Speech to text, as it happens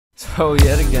So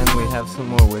yet again we have some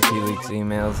more WikiLeaks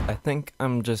emails. I think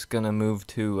I'm just gonna move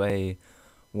to a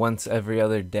once every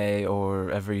other day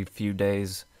or every few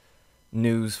days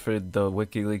news for the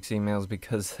WikiLeaks emails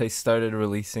because they started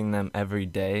releasing them every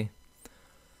day.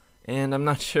 And I'm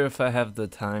not sure if I have the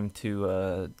time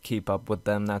to keep up with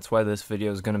them. That's why this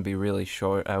video is gonna be really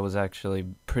short. I was actually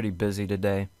pretty busy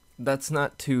today. That's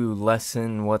not to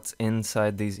lessen what's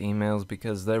inside these emails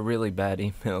because they're really bad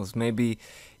emails. Maybe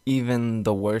even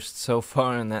the worst so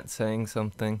far, and that's saying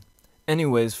something.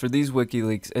 Anyways, for these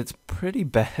WikiLeaks, it's pretty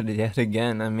bad yet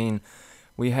again. I mean,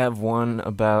 we have one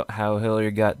about how Hillary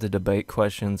got the debate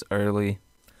questions early.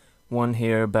 One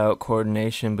here about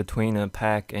coordination between a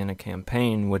PAC and a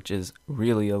campaign, which is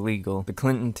really illegal. The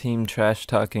Clinton team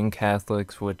trash-talking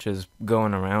Catholics, which is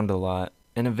going around a lot.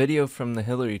 And a video from the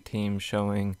Hillary team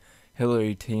showing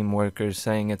Hillary team workers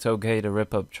saying it's okay to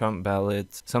rip up Trump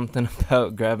ballots, something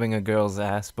about grabbing a girl's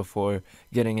ass before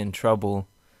getting in trouble,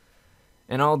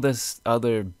 and all this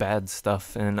other bad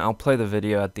stuff. And I'll play the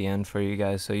video at the end for you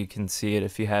guys so you can see it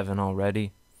if you haven't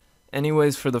already.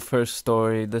 Anyways, for the first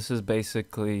story, this is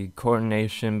basically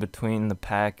coordination between the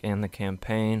PAC and the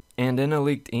campaign. And in a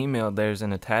leaked email, there's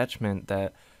an attachment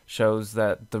that shows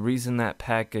that the reason that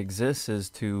PAC exists is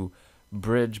to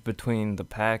bridge between the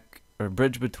PAC, or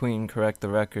bridge between Correct the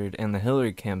Record and the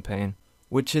Hillary campaign,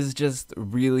 which is just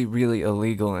really, really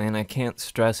illegal. And I can't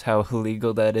stress how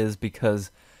illegal that is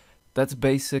because that's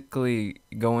basically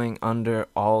going under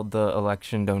all the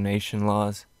election donation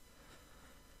laws.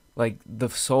 Like, the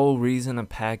sole reason a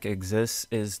PAC exists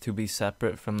is to be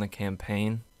separate from the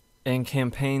campaign. And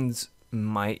campaigns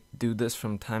might do this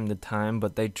from time to time,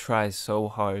 but they try so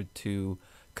hard to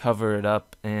cover it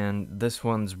up, and this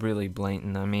one's really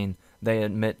blatant. I mean, they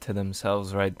admit to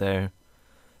themselves right there.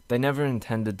 They never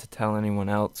intended to tell anyone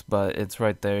else, but it's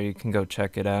right there. You can go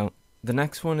check it out. The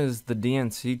next one is the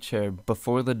DNC chair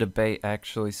before the debate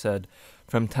actually said,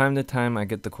 "From time to time I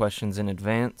get the questions in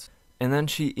advance." And then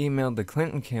she emailed the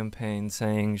Clinton campaign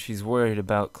saying she's worried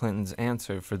about Clinton's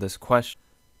answer for this question.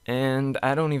 And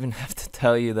I don't even have to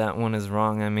tell you that one is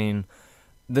wrong. I mean,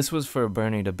 this was for a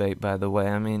Bernie debate, by the way.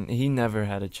 I mean, he never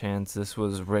had a chance. This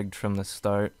was rigged from the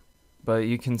start. But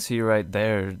you can see right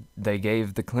there, they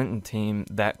gave the Clinton team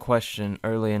that question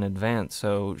early in advance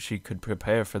so she could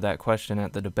prepare for that question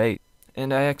at the debate.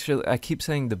 And I keep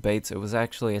saying debates. It was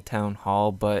actually a town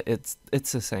hall, but it's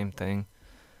the same thing.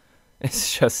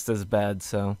 It's just as bad.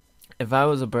 So if I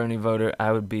was a Bernie voter,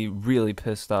 I would be really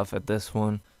pissed off at this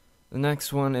one. The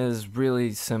next one is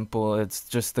really simple. It's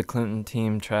just the Clinton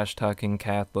team trash-talking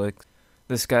Catholics.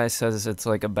 This guy says it's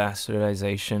like a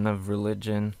bastardization of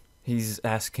religion. He's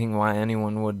asking why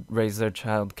anyone would raise their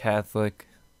child Catholic.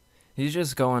 He's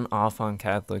just going off on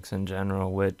Catholics in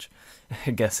general, which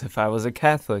I guess if I was a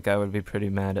Catholic, I would be pretty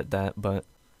mad at that. But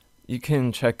you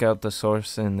can check out the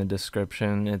source in the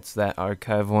description. It's that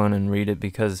archive one, and read it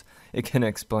because it can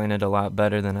explain it a lot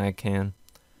better than I can.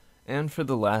 And for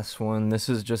the last one, this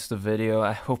is just a video.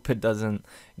 I hope it doesn't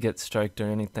get striked or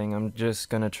anything. I'm just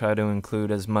gonna try to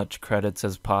include as much credits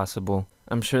as possible.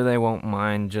 I'm sure they won't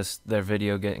mind their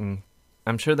video being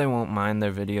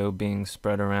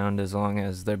spread around as long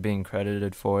as they're being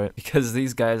credited for it, because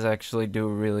these guys actually do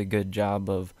a really good job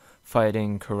of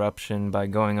fighting corruption by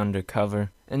going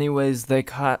undercover. Anyways, they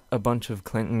caught a bunch of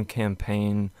Clinton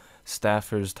campaign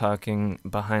staffers talking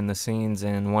behind the scenes,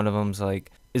 and one of them's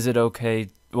like, "Is it okay?"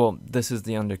 Well, this is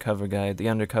the undercover guy. The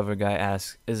undercover guy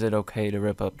asks, "Is it okay to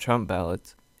rip up Trump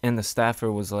ballots?" And the staffer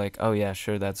was like, "Oh yeah,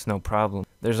 sure, that's no problem."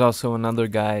 There's also another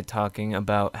guy talking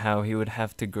about how he would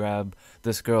have to grab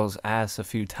this girl's ass a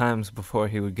few times before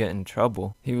he would get in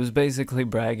trouble. He was basically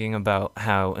bragging about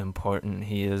how important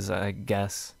he is, I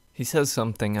guess. He says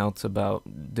something else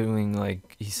about doing,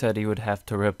 like, he said he would have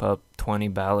to rip up 20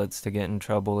 ballots to get in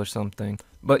trouble or something.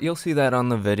 But you'll see that on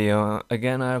the video.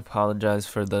 Again, I apologize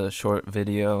for the short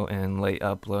video and late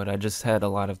upload. I just had a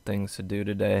lot of things to do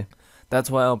today. That's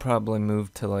why I'll probably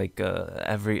move to like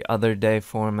every other day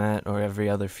format or every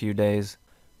other few days.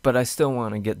 But I still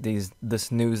want to get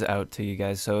this news out to you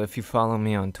guys. So if you follow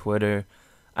me on Twitter,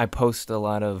 I post a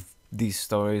lot of these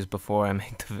stories before I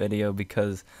make the video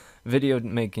because video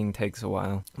making takes a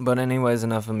while. But anyways,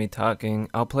 enough of me talking.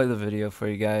 I'll play the video for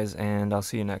you guys and I'll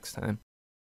see you next time.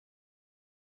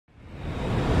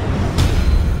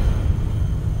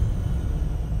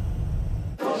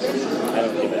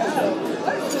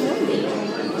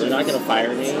 They're not gonna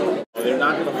fire me. They're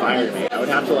not gonna fire me. I would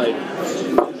have to like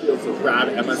grab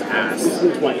Emma's ass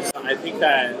twice. I think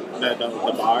that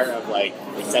the bar of like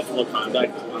acceptable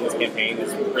conduct on this campaign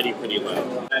is pretty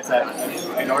low. I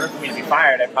said, in order for me to be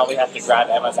fired, I'd probably have to grab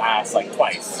Emma's ass like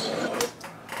twice.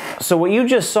 So what you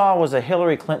just saw was a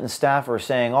Hillary Clinton staffer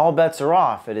saying all bets are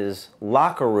off at his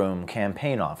locker room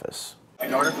campaign office.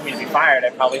 In order for me to be fired,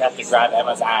 I probably have to grab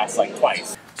Emma's ass like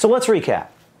twice. So let's recap.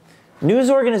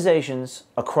 News organizations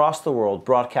across the world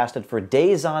broadcasted for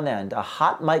days on end a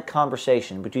hot mic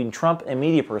conversation between Trump and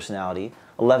media personality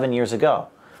 11 years ago.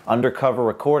 Undercover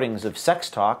recordings of sex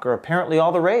talk are apparently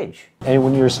all the rage. And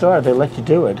when you're a star, they let you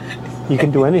do it. You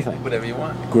can do anything. Whatever you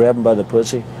want. Grab him by the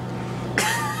pussy.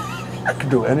 I can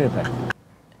do anything.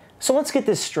 So let's get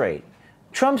this straight.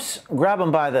 Trump's grab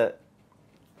him by the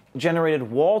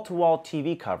generated wall-to-wall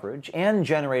TV coverage and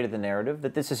generated the narrative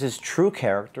that this is his true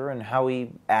character and how he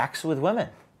acts with women.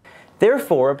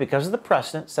 Therefore, because of the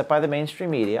precedent set by the mainstream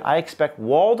media, I expect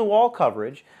wall-to-wall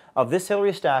coverage of this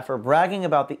Hillary staffer bragging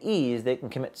about the ease they can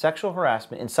commit sexual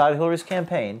harassment inside Hillary's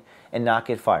campaign and not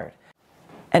get fired.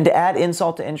 And to add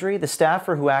insult to injury, the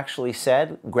staffer who actually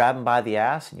said, grab him by the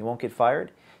ass and you won't get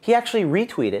fired, he actually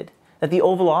retweeted that the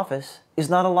Oval Office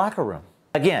is not a locker room.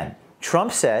 Again,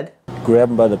 Trump said, grab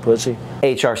him by the pussy.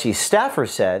 HRC staffer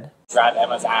said, grab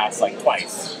Emma's ass like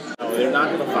twice. No, they're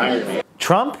not going to fire me.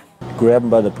 Trump, grab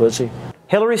him by the pussy.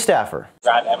 Hillary staffer,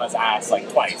 grab Emma's ass like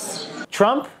twice.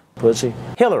 Trump, pussy.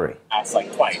 Hillary, ass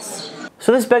like twice.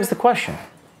 So this begs the question,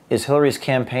 is Hillary's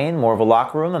campaign more of a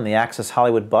locker room than the Access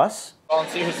Hollywood bus?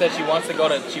 Volunteer who said she wants to go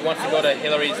to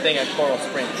Hillary's thing at Coral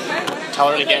Springs. Tell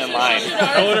her to get in line.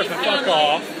 Tell her to fuck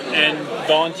off and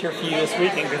volunteer for you this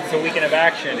weekend because it's a weekend of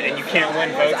action and you can't win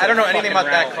votes. I don't know anything about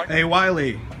that. Hey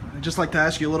Wiley, I'd just like to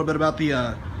ask you a little bit about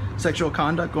the sexual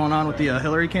conduct going on with the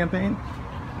Hillary campaign.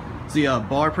 Is the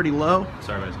bar pretty low?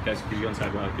 Sorry guys, could you go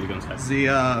inside? Could you go inside? Is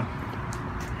the,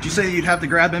 did you say you'd have to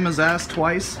grab Emma's ass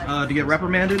twice to get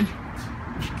reprimanded?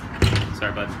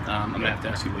 Sorry bud, I'm gonna have to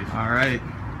ask you to leave. Alright,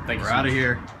 Thank you. we're out of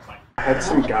here. I had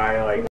some guy like